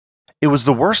It was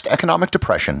the worst economic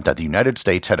depression that the United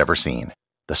States had ever seen.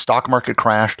 The stock market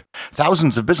crashed,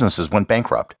 thousands of businesses went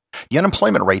bankrupt, the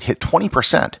unemployment rate hit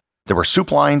 20%, there were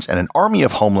soup lines and an army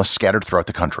of homeless scattered throughout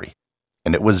the country.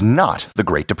 And it was not the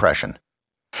Great Depression.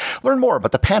 Learn more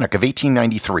about the Panic of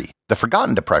 1893, the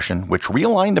Forgotten Depression which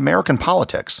realigned American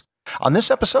politics, on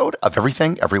this episode of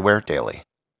Everything Everywhere Daily.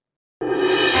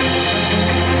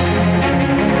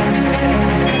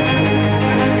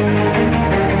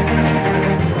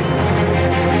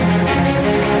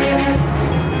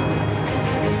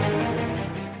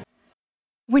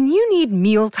 When you need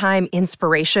mealtime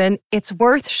inspiration, it's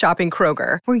worth shopping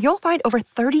Kroger, where you'll find over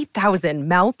 30,000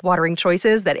 mouth-watering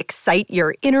choices that excite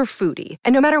your inner foodie.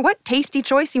 And no matter what tasty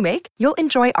choice you make, you'll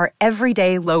enjoy our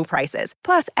everyday low prices,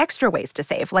 plus extra ways to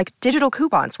save, like digital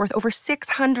coupons worth over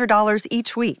 $600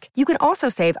 each week. You can also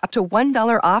save up to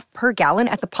 $1 off per gallon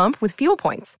at the pump with fuel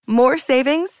points. More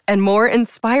savings and more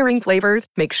inspiring flavors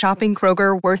make shopping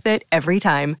Kroger worth it every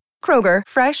time. Kroger,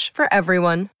 fresh for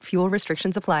everyone. Fuel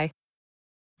restrictions apply.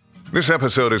 This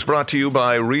episode is brought to you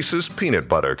by Reese's Peanut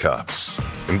Butter Cups.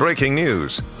 In breaking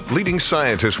news, leading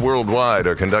scientists worldwide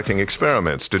are conducting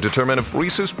experiments to determine if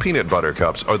Reese's Peanut Butter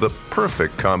Cups are the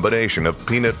perfect combination of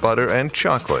peanut butter and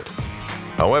chocolate.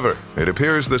 However, it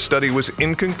appears the study was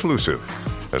inconclusive,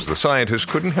 as the scientists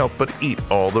couldn't help but eat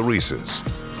all the Reese's.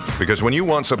 Because when you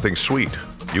want something sweet,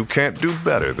 you can't do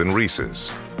better than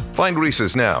Reese's. Find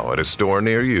Reese's now at a store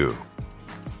near you.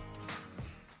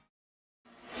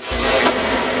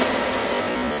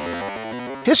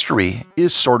 History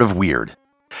is sort of weird.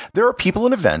 There are people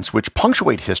and events which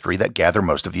punctuate history that gather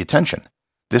most of the attention.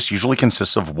 This usually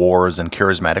consists of wars and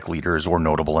charismatic leaders or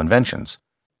notable inventions.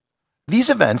 These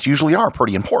events usually are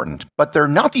pretty important, but they're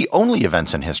not the only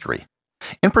events in history.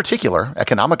 In particular,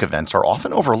 economic events are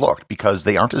often overlooked because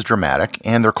they aren't as dramatic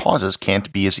and their causes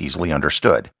can't be as easily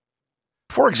understood.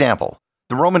 For example,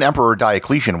 the Roman Emperor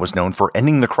Diocletian was known for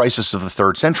ending the crisis of the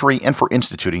 3rd century and for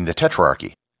instituting the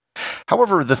Tetrarchy.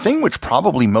 However, the thing which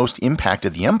probably most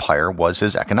impacted the empire was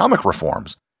his economic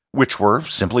reforms, which were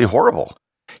simply horrible.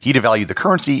 He devalued the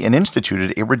currency and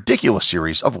instituted a ridiculous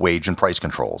series of wage and price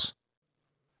controls.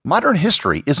 Modern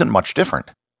history isn't much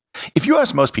different. If you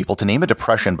ask most people to name a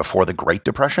depression before the Great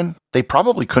Depression, they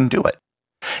probably couldn't do it.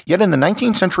 Yet in the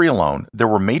 19th century alone, there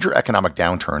were major economic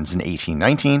downturns in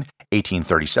 1819,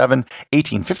 1837,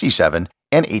 1857,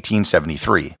 and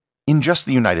 1873, in just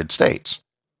the United States.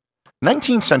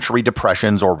 19th century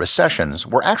depressions or recessions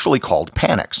were actually called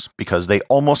panics because they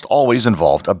almost always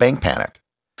involved a bank panic.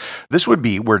 This would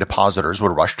be where depositors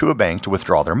would rush to a bank to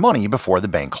withdraw their money before the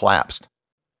bank collapsed.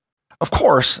 Of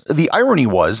course, the irony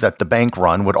was that the bank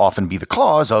run would often be the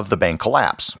cause of the bank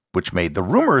collapse, which made the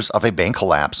rumors of a bank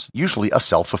collapse usually a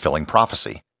self-fulfilling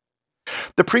prophecy.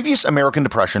 The previous American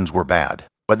depressions were bad,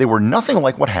 but they were nothing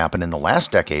like what happened in the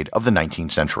last decade of the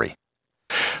 19th century.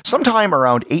 Sometime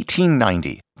around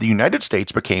 1890, the United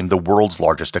States became the world's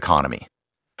largest economy.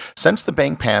 Since the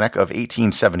bank panic of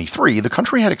 1873, the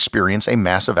country had experienced a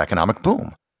massive economic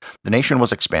boom. The nation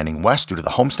was expanding west due to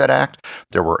the Homestead Act,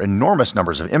 there were enormous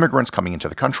numbers of immigrants coming into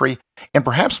the country, and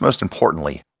perhaps most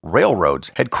importantly,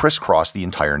 railroads had crisscrossed the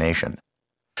entire nation.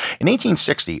 In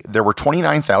 1860, there were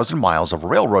 29,000 miles of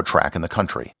railroad track in the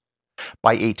country.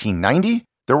 By 1890,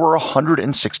 there were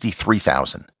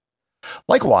 163,000.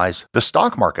 Likewise, the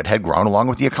stock market had grown along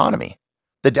with the economy.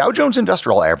 The Dow Jones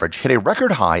Industrial Average hit a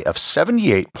record high of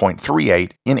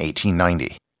 78.38 in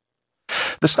 1890.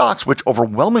 The stocks which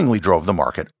overwhelmingly drove the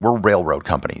market were railroad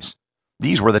companies.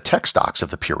 These were the tech stocks of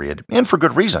the period, and for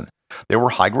good reason. They were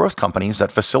high-growth companies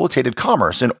that facilitated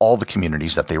commerce in all the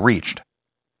communities that they reached.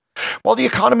 While the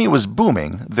economy was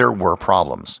booming, there were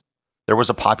problems. There was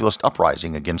a populist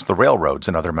uprising against the railroads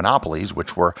and other monopolies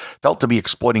which were felt to be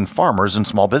exploiting farmers and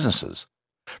small businesses.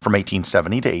 From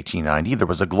 1870 to 1890, there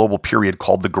was a global period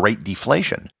called the Great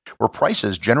Deflation, where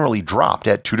prices generally dropped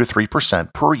at 2 to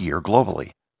 3% per year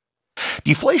globally.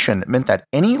 Deflation meant that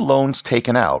any loans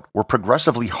taken out were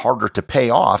progressively harder to pay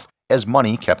off as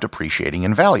money kept appreciating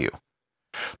in value.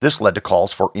 This led to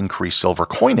calls for increased silver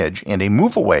coinage and a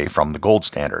move away from the gold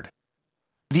standard.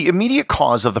 The immediate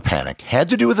cause of the panic had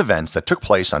to do with events that took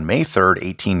place on May 3,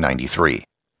 1893.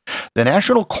 The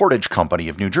National Cordage Company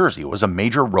of New Jersey was a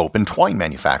major rope and twine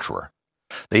manufacturer.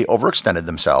 They overextended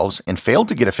themselves and failed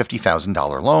to get a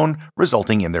 $50,000 loan,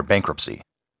 resulting in their bankruptcy.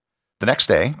 The next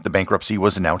day, the bankruptcy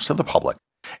was announced to the public,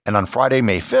 and on Friday,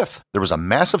 May 5th, there was a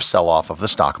massive sell-off of the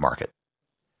stock market.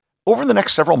 Over the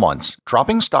next several months,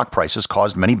 dropping stock prices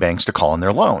caused many banks to call in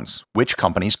their loans, which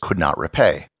companies could not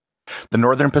repay. The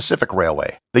Northern Pacific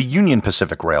Railway, the Union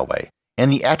Pacific Railway,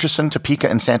 and the Atchison, Topeka,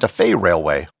 and Santa Fe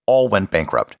Railway all went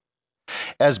bankrupt.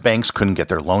 As banks couldn't get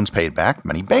their loans paid back,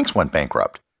 many banks went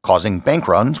bankrupt, causing bank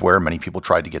runs where many people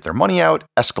tried to get their money out,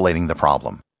 escalating the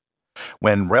problem.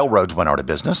 When railroads went out of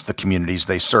business, the communities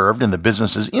they served and the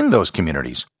businesses in those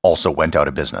communities also went out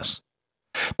of business.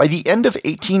 By the end of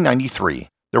 1893,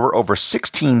 there were over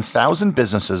 16,000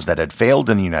 businesses that had failed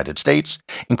in the United States,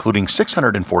 including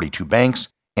 642 banks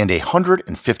and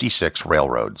 156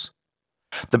 railroads.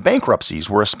 The bankruptcies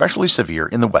were especially severe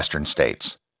in the western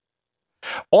states.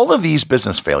 All of these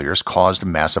business failures caused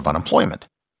massive unemployment.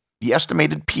 The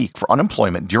estimated peak for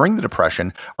unemployment during the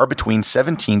Depression are between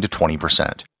 17 to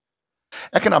 20%.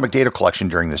 Economic data collection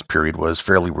during this period was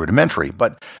fairly rudimentary,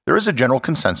 but there is a general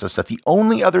consensus that the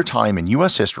only other time in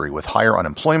U.S. history with higher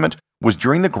unemployment was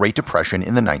during the Great Depression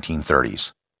in the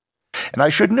 1930s. And I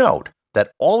should note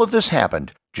that all of this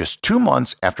happened just 2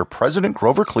 months after President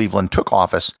Grover Cleveland took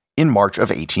office in March of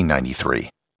 1893.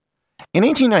 In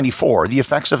 1894, the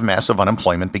effects of massive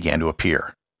unemployment began to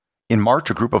appear. In March,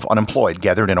 a group of unemployed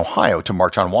gathered in Ohio to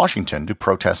march on Washington to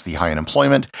protest the high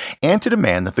unemployment and to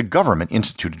demand that the government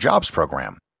institute a jobs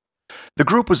program. The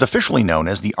group was officially known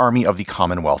as the Army of the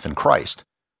Commonwealth in Christ.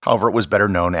 However, it was better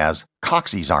known as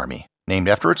Coxey's Army, named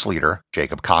after its leader,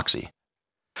 Jacob Coxey.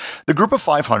 The group of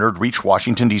 500 reached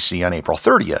Washington, D.C. on April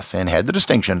 30th and had the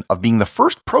distinction of being the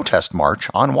first protest march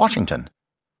on Washington.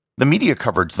 The media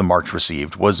coverage the march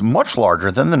received was much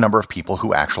larger than the number of people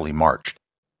who actually marched.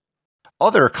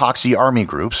 Other Coxey Army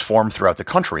groups formed throughout the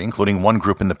country, including one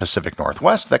group in the Pacific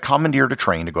Northwest that commandeered a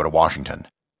train to go to Washington.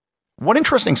 One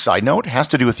interesting side note has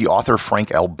to do with the author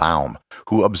Frank L. Baum,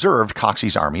 who observed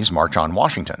Coxey's armies march on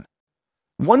Washington.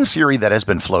 One theory that has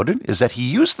been floated is that he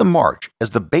used the march as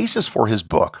the basis for his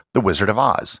book, The Wizard of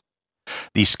Oz.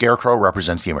 The scarecrow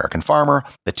represents the American farmer,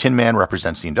 the Tin Man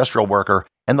represents the industrial worker,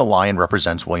 and the lion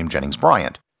represents William Jennings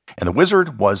Bryan, and the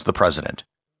wizard was the president.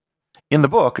 In the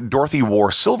book, Dorothy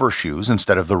wore silver shoes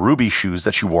instead of the ruby shoes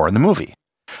that she wore in the movie.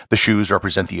 The shoes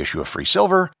represent the issue of free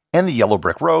silver, and the yellow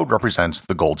brick road represents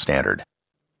the gold standard.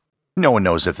 No one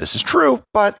knows if this is true,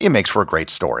 but it makes for a great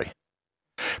story.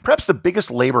 Perhaps the biggest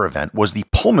labor event was the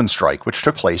Pullman strike, which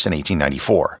took place in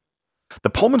 1894. The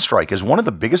Pullman strike is one of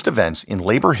the biggest events in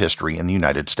labor history in the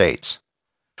United States.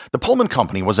 The Pullman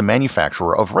Company was a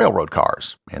manufacturer of railroad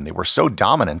cars, and they were so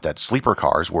dominant that sleeper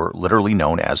cars were literally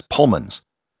known as Pullmans.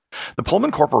 The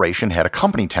Pullman Corporation had a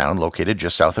company town located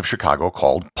just south of Chicago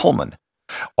called Pullman.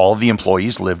 All of the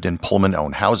employees lived in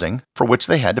Pullman-owned housing, for which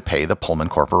they had to pay the Pullman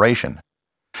Corporation.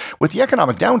 With the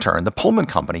economic downturn, the Pullman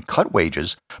Company cut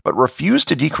wages but refused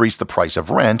to decrease the price of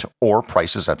rent or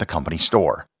prices at the company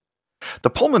store. The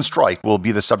Pullman strike will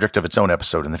be the subject of its own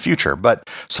episode in the future, but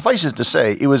suffice it to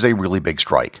say, it was a really big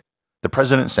strike. The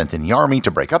president sent in the army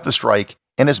to break up the strike,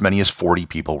 and as many as 40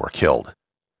 people were killed.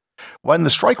 When the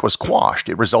strike was quashed,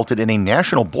 it resulted in a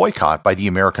national boycott by the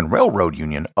American Railroad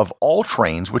Union of all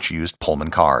trains which used Pullman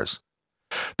cars.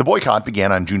 The boycott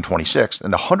began on June 26th,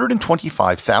 and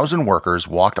 125,000 workers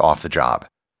walked off the job.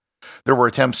 There were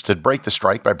attempts to break the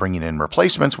strike by bringing in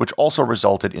replacements, which also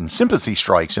resulted in sympathy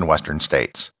strikes in western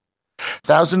states.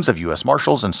 Thousands of U.S.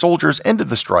 Marshals and soldiers ended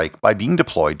the strike by being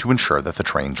deployed to ensure that the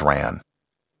trains ran.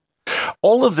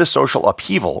 All of this social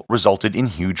upheaval resulted in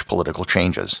huge political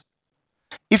changes.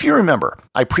 If you remember,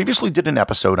 I previously did an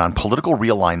episode on political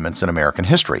realignments in American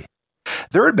history.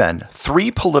 There had been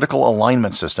 3 political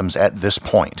alignment systems at this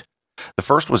point. The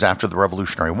first was after the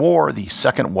Revolutionary War, the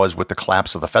second was with the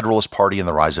collapse of the Federalist Party and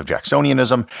the rise of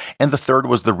Jacksonianism, and the third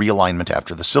was the realignment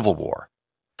after the Civil War.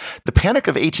 The Panic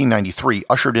of 1893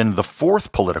 ushered in the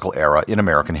 4th political era in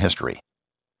American history.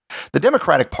 The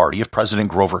Democratic Party of President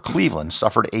Grover Cleveland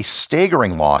suffered a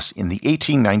staggering loss in the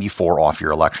 1894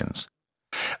 off-year elections.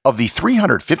 Of the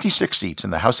 356 seats in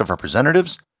the House of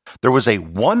Representatives, there was a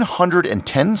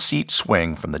 110-seat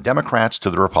swing from the Democrats to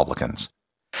the Republicans,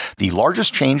 the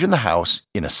largest change in the House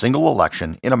in a single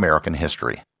election in American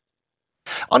history.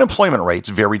 Unemployment rates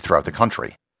varied throughout the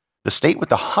country. The state with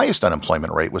the highest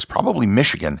unemployment rate was probably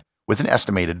Michigan, with an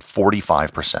estimated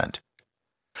 45%.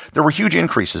 There were huge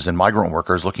increases in migrant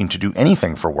workers looking to do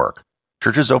anything for work.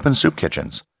 Churches opened soup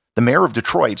kitchens. The mayor of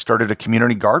Detroit started a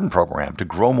community garden program to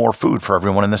grow more food for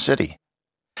everyone in the city.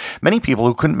 Many people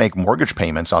who couldn't make mortgage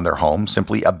payments on their homes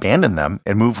simply abandoned them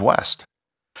and moved west.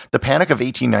 The Panic of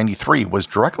 1893 was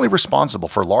directly responsible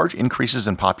for large increases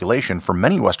in population for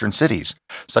many western cities,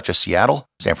 such as Seattle,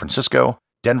 San Francisco,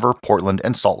 Denver, Portland,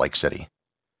 and Salt Lake City.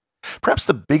 Perhaps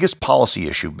the biggest policy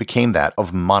issue became that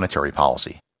of monetary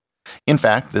policy. In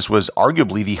fact, this was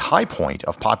arguably the high point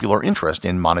of popular interest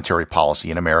in monetary policy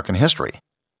in American history.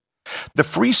 The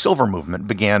free silver movement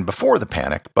began before the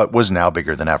panic, but was now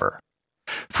bigger than ever.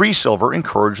 Free silver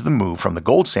encouraged the move from the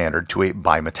gold standard to a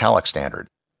bimetallic standard.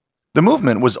 The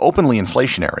movement was openly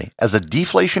inflationary, as a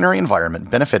deflationary environment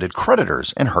benefited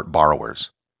creditors and hurt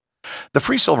borrowers. The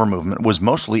Free Silver movement was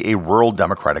mostly a rural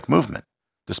Democratic movement.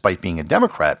 Despite being a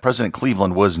Democrat, President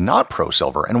Cleveland was not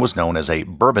pro-silver and was known as a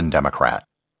Bourbon Democrat.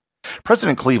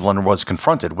 President Cleveland was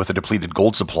confronted with a depleted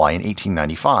gold supply in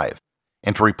 1895,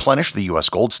 and to replenish the U.S.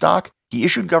 gold stock, he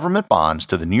issued government bonds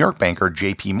to the New York banker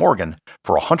J.P. Morgan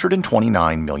for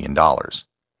 $129 million.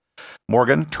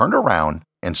 Morgan turned around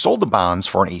and sold the bonds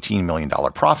for an $18 million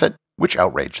profit, which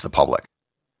outraged the public.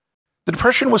 The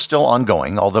Depression was still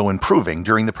ongoing, although improving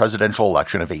during the presidential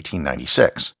election of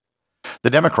 1896.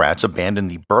 The Democrats abandoned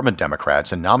the Bourbon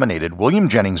Democrats and nominated William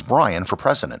Jennings Bryan for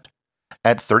president.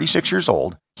 At 36 years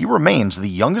old, he remains the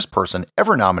youngest person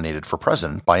ever nominated for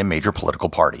president by a major political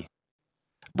party.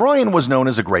 Bryan was known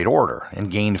as a great orator and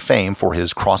gained fame for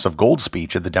his Cross of Gold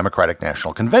speech at the Democratic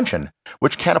National Convention,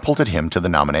 which catapulted him to the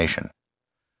nomination.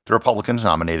 The Republicans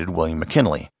nominated William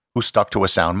McKinley, who stuck to a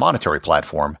sound monetary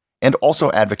platform and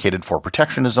also advocated for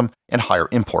protectionism and higher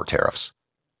import tariffs.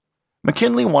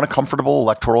 McKinley won a comfortable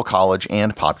electoral college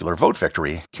and popular vote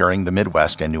victory, carrying the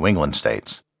Midwest and New England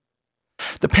states.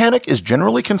 The panic is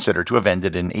generally considered to have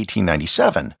ended in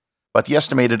 1897, but the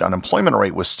estimated unemployment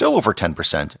rate was still over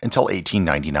 10% until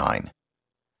 1899.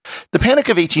 The Panic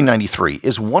of 1893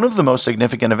 is one of the most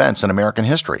significant events in American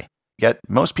history, yet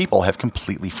most people have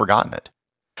completely forgotten it.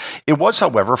 It was,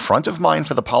 however, front of mind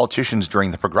for the politicians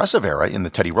during the Progressive Era in the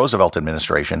Teddy Roosevelt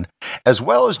administration, as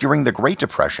well as during the Great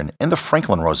Depression and the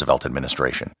Franklin Roosevelt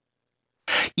administration.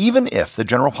 Even if the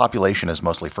general population has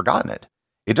mostly forgotten it,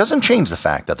 it doesn't change the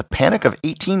fact that the Panic of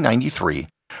 1893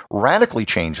 radically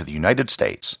changed the United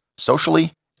States,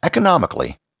 socially,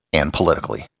 economically, and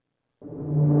politically.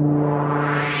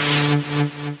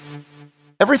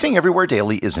 Everything Everywhere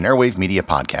Daily is an Airwave Media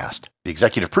podcast. The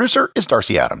executive producer is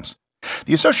Darcy Adams.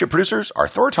 The associate producers are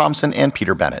Thor Thompson and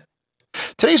Peter Bennett.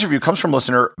 Today's review comes from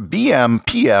listener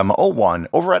BMPM01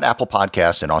 over at Apple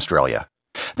Podcasts in Australia.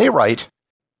 They write,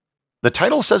 "The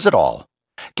title says it all.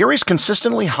 Gary's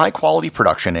consistently high-quality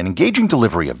production and engaging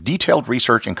delivery of detailed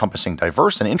research encompassing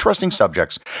diverse and interesting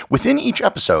subjects within each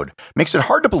episode makes it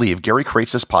hard to believe Gary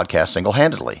creates this podcast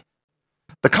single-handedly.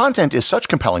 The content is such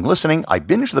compelling listening, I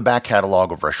binged the back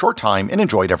catalog over a short time and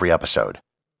enjoyed every episode.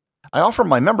 I offer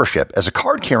my membership as a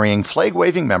card-carrying,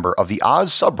 flag-waving member of the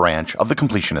Oz sub-branch of the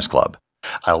Completionist Club.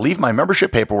 I'll leave my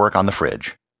membership paperwork on the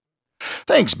fridge."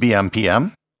 Thanks,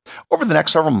 BMPM. Over the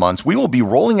next several months, we will be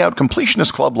rolling out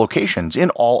Completionist Club locations in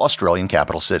all Australian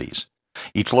capital cities.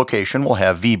 Each location will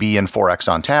have VB and 4X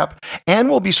on tap, and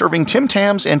will be serving Tim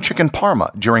Tams and Chicken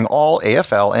Parma during all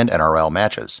AFL and NRL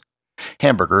matches.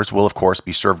 Hamburgers will, of course,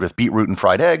 be served with beetroot and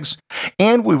fried eggs,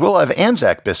 and we will have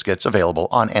Anzac biscuits available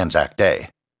on Anzac Day.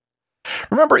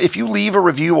 Remember, if you leave a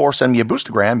review or send me a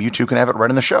Boostagram, you too can have it read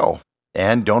in the show.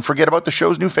 And don't forget about the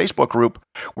show's new Facebook group.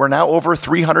 We're now over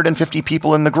 350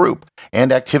 people in the group,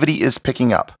 and activity is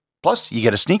picking up. Plus, you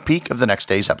get a sneak peek of the next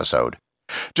day's episode.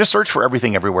 Just search for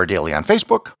Everything Everywhere Daily on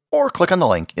Facebook, or click on the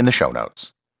link in the show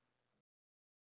notes.